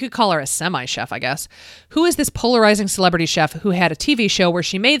really, but you could call her a semi-chef, I guess. Who is this polarizing celebrity chef who had a TV show where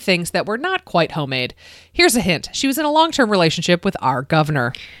she made things that were not quite homemade? Here's a hint. She was in a long-term relationship with our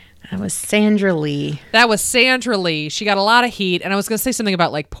governor. That was Sandra Lee. That was Sandra Lee. She got a lot of heat, and I was going to say something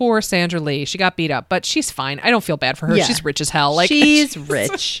about like poor Sandra Lee. She got beat up, but she's fine. I don't feel bad for her. Yeah. She's rich as hell. Like she's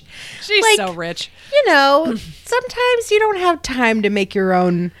rich. She's like, so rich. You know, sometimes you don't have time to make your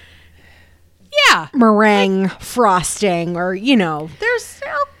own meringue frosting, or there's you know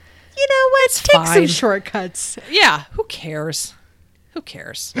what? Take some fine. shortcuts. Yeah, who cares? Who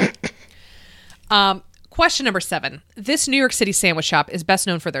cares? Question number 7. This New York City sandwich shop is best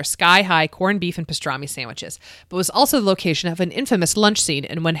known for their sky-high corned beef and pastrami sandwiches, but was also the location of an infamous lunch scene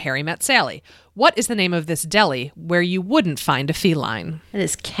in When Harry Met Sally. What is the name of this deli where you wouldn't find a feline? It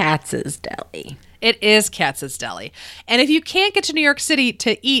is Katz's Deli. It is Katz's Deli. And if you can't get to New York City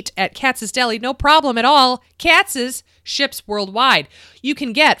to eat at Katz's Deli, no problem at all. Katz's ships worldwide. You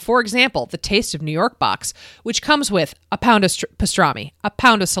can get, for example, the Taste of New York box, which comes with a pound of pastrami, a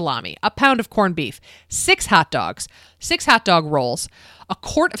pound of salami, a pound of corned beef, 6 hot dogs, 6 hot dog rolls, a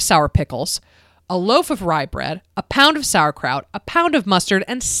quart of sour pickles, a loaf of rye bread, a pound of sauerkraut, a pound of mustard,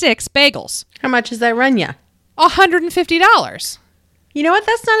 and 6 bagels. How much does that run you? $150. You know what?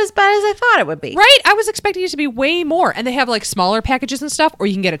 That's not as bad as I thought it would be. Right? I was expecting it to be way more. And they have like smaller packages and stuff, or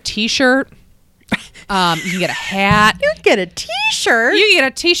you can get a t-shirt. You can get a hat. You can get a t-shirt. You can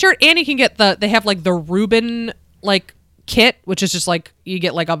get a t-shirt, and you can get they have like the Reuben like kit, which is just like you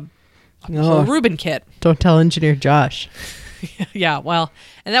get like a Reuben kit. Don't tell Engineer Josh. Yeah, well,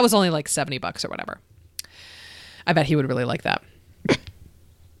 and that was only like $70 or whatever. I bet he would really like that.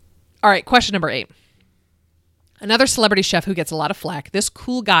 All right, question number 8. Another celebrity chef who gets a lot of flack, this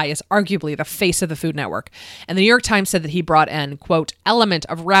cool guy is arguably the face of the Food Network. And the New York Times said that he brought an, quote, element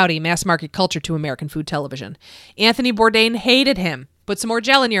of rowdy mass market culture to American food television. Anthony Bourdain hated him. Put some more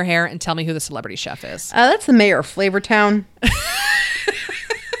gel in your hair and tell me who the celebrity chef is. That's the mayor of Flavortown.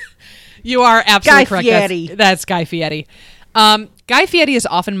 You are absolutely Guy correct. Fieri. That's Guy Fieri. Guy Fieri is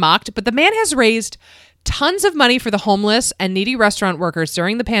often mocked, but the man has raised tons of money for the homeless and needy restaurant workers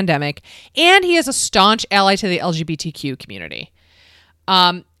during the pandemic, and he is a staunch ally to the LGBTQ community.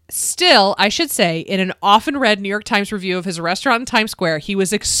 Still, I should say, in an often read New York Times review of his restaurant in Times Square, he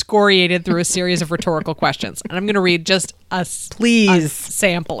was excoriated through a series of rhetorical questions. And I'm going to read just a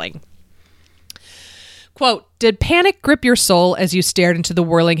sampling. Quote, did panic grip your soul as you stared into the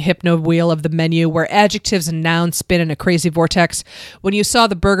whirling hypno wheel of the menu where adjectives and nouns spin in a crazy vortex? When you saw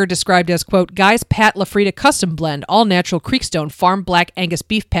the burger described as, quote, Guy's Pat LaFrida Custom Blend, all natural Creekstone, farm black Angus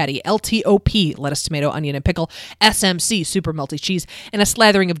beef patty, LTOP, lettuce, tomato, onion, and pickle, SMC, super melty cheese, and a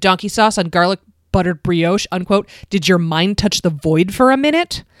slathering of donkey sauce on garlic buttered brioche, unquote, did your mind touch the void for a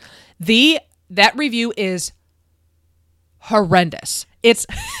minute? That review is horrendous. It's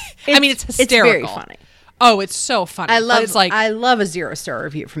hysterical. It's very funny. Oh, it's so funny. I love a 0-star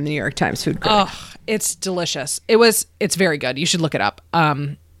review from the New York Times food critic. Oh, it's delicious. It's very good. You should look it up.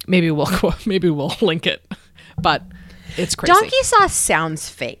 Maybe we'll link it. But it's crazy. Donkey sauce sounds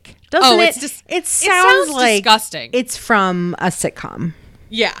fake, doesn't it? It sounds like disgusting. It's from a sitcom.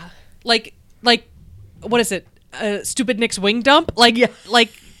 Yeah. Like what is it? Stupid Nick's Wing Dump? Like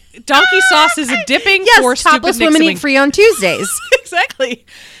donkey sauce is a dipping for Stupid topless Nick's women Wing. eat free on Tuesdays. Exactly.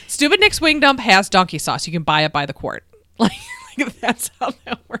 Stupid Nick's Wing Dump has donkey sauce. You can buy it by the quart. Like that's how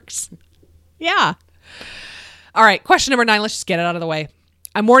that works. Yeah. All right. Question number 9. Let's just get it out of the way.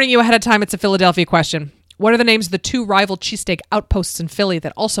 I'm warning you ahead of time. It's a Philadelphia question. What are the names of the 2 rival cheesesteak outposts in Philly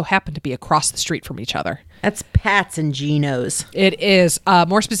that also happen to be across the street from each other? That's Pat's and Geno's. It is,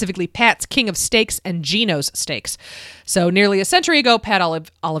 more specifically, Pat's King of Steaks and Geno's Steaks. So nearly a century ago, Pat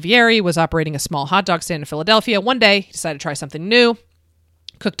Olivieri was operating a small hot dog stand in Philadelphia. One day, he decided to try something new.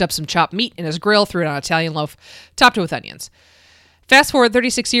 Cooked up some chopped meat in his grill, threw it on an Italian loaf, topped it with onions. Fast forward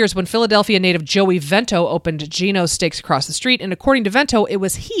 36 years when Philadelphia native Joey Vento opened Geno's Steaks across the street, and according to Vento, it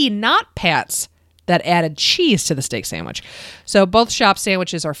was he, not Pat's, that added cheese to the steak sandwich. So both shop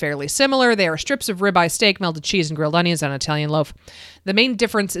sandwiches are fairly similar. They are strips of ribeye steak, melted cheese, and grilled onions on an Italian loaf. The main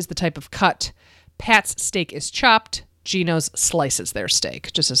difference is the type of cut. Pat's steak is chopped. Geno's slices their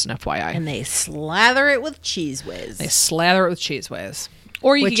steak, just as an FYI. And they slather it with Cheese Whiz. They slather it with Cheese Whiz.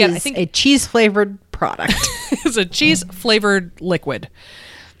 Or you which can get, is I think, a cheese-flavored product. it's a cheese-flavored liquid.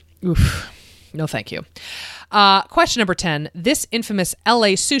 Oof. No, thank you. Question number 10. This infamous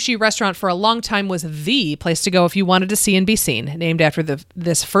LA sushi restaurant for a long time was the place to go if you wanted to see and be seen. Named after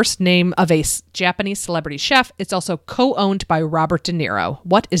this first name of a Japanese celebrity chef, it's also co-owned by Robert De Niro.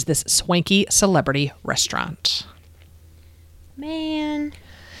 What is this swanky celebrity restaurant? Man.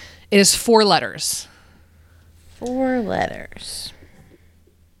 It is 4 letters. 4 letters.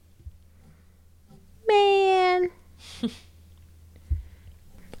 Man.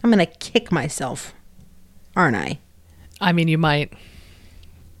 I'm going to kick myself, aren't I? I mean, you might.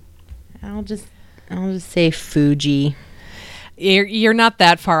 I'll just say Fuji. You're not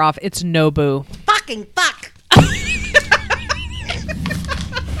that far off. It's Nobu. Fucking fuck.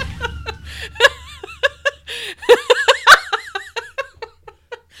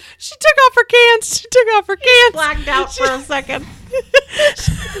 She took off her cans. Blacked out for a second.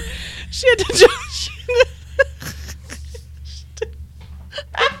 She had to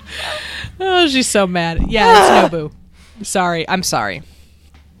oh, she's so mad. Yeah, it's Nobu. Sorry. I'm sorry.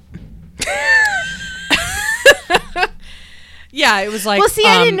 Yeah, it was like... Well, see,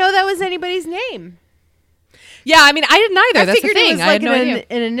 I didn't know that was anybody's name. Yeah, I mean, I didn't either. That's the figured thing. it was I had like no idea.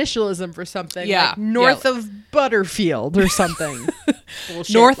 an initialism for something. Yeah. Like north of Butterfield or something.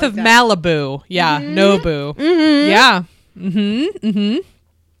 Bullshit North like of that. Malibu. Yeah, Nobu. Mm-hmm. Yeah. Mm-hmm.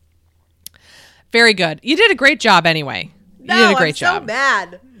 Very good. You did a great job anyway. You did a great job. So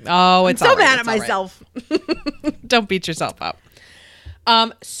mad. Oh, it's I'm so all right. mad at It's all right. myself. Don't beat yourself up.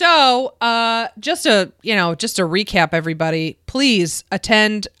 So just to recap, everybody, please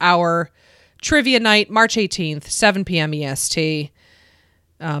attend our trivia night, March 18th, 7 p.m. EST,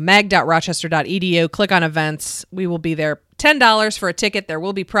 mag.rochester.edu. Click on events. We will be there. $10 for a ticket. There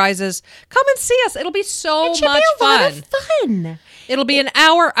will be prizes. Come and see us. It'll be so much fun. Lot of fun. It'll be an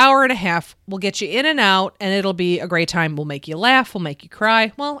hour and a half. We'll get you in and out, and it'll be a great time. We'll make you laugh. We'll make you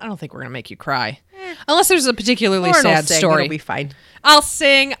cry. Well, I don't think we're going to make you cry. Unless there's a particularly Lauren will sad sing, story. It'll be fine. I'll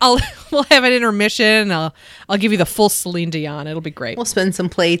sing. We'll have an intermission. I'll give you the full Celine Dion. It'll be great. We'll spin some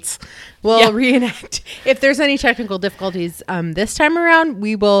plates. We'll Yeah. reenact. If there's any technical difficulties this time around,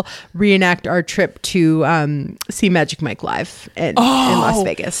 we will reenact our trip to see Magic Mike live in Las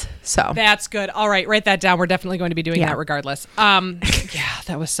Vegas. So That's good. All right, write that down. We're definitely going to be doing Yeah. that regardless. Yeah,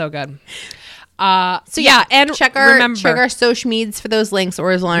 that was so good. So yeah, and check our remember, social medias for those links,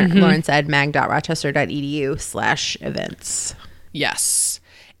 or as Lauren said, mag.rochester.edu/events. yes,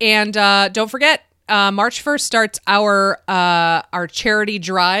 and don't forget, March 1st starts our charity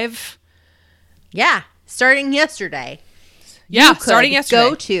drive. Yeah, starting yesterday. Yeah, You could starting yesterday.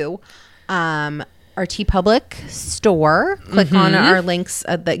 Go to our TeePublic store. Click on our links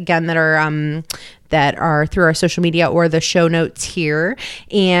that are through our social media or the show notes here,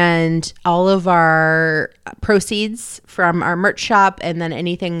 and all of our proceeds from our merch shop, and then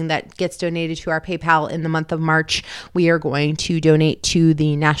anything that gets donated to our PayPal in the month of March, we are going to donate to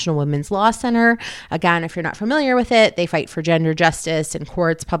the National Women's Law Center. Again, if you're not familiar with it, they fight for gender justice in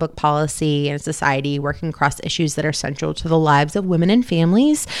courts, public policy, and society, working across issues that are central to the lives of women and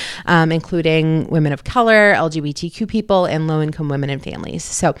families, including women of color, LGBTQ people, and low-income women and families.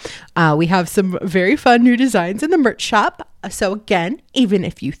 So we have some very fun new designs in the merch shop. So again, even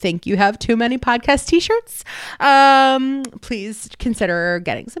if you think you have too many podcast t-shirts, please consider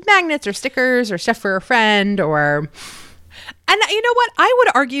getting some magnets or stickers or stuff for a friend. Or And you know what? I would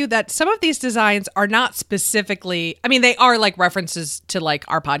argue that some of these designs are not specifically, I mean, they are like references to like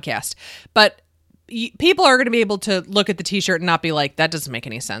our podcast, but people are going to be able to look at the t-shirt and not be like, that doesn't make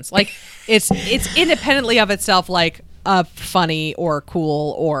any sense. Like it's independently of itself, like a funny or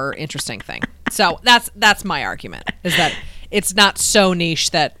cool or interesting thing. So that's my argument, is that it's not so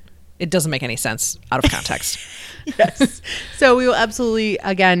niche that it doesn't make any sense out of context. yes. So we will absolutely,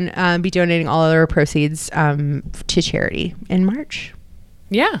 again, be donating all of our proceeds to charity in March.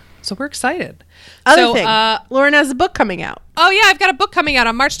 Yeah. So we're excited. Other thing, Lauren has a book coming out. Oh, yeah. I've got a book coming out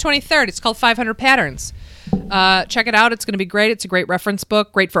on March 23rd. It's called 500 Patterns. Check it out. It's going to be great. It's a great reference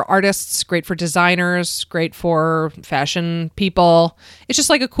book. Great for artists. Great for designers. Great for fashion people. It's just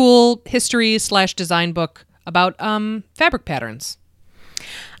like a cool history/design book about fabric patterns.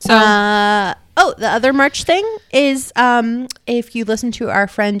 So, the other March thing is if you listen to our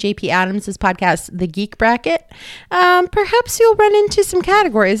friend JP Adams' podcast, The Geek Bracket, perhaps you'll run into some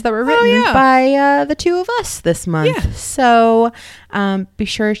categories that were written by the two of us this month. Yeah. So be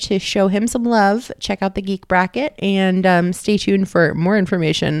sure to show him some love. Check out The Geek Bracket, and stay tuned for more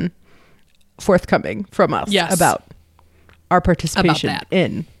information forthcoming from us about our participation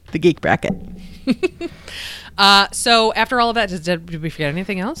in The Geek Bracket. So after all of that, did we forget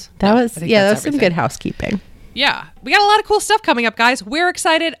anything else? That was some everything. good housekeeping. Yeah, we got a lot of cool stuff coming up, guys. We're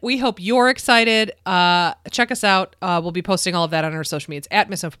excited. We hope you're excited. Check us out. We'll be posting all of that on our social medias at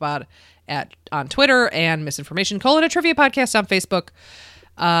Misinfopod on Twitter, and Misinformation: a Trivia Podcast on Facebook,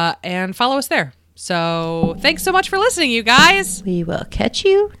 and follow us there. So thanks so much for listening, you guys. We will catch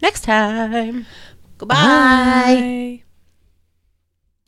you next time. Goodbye. Bye.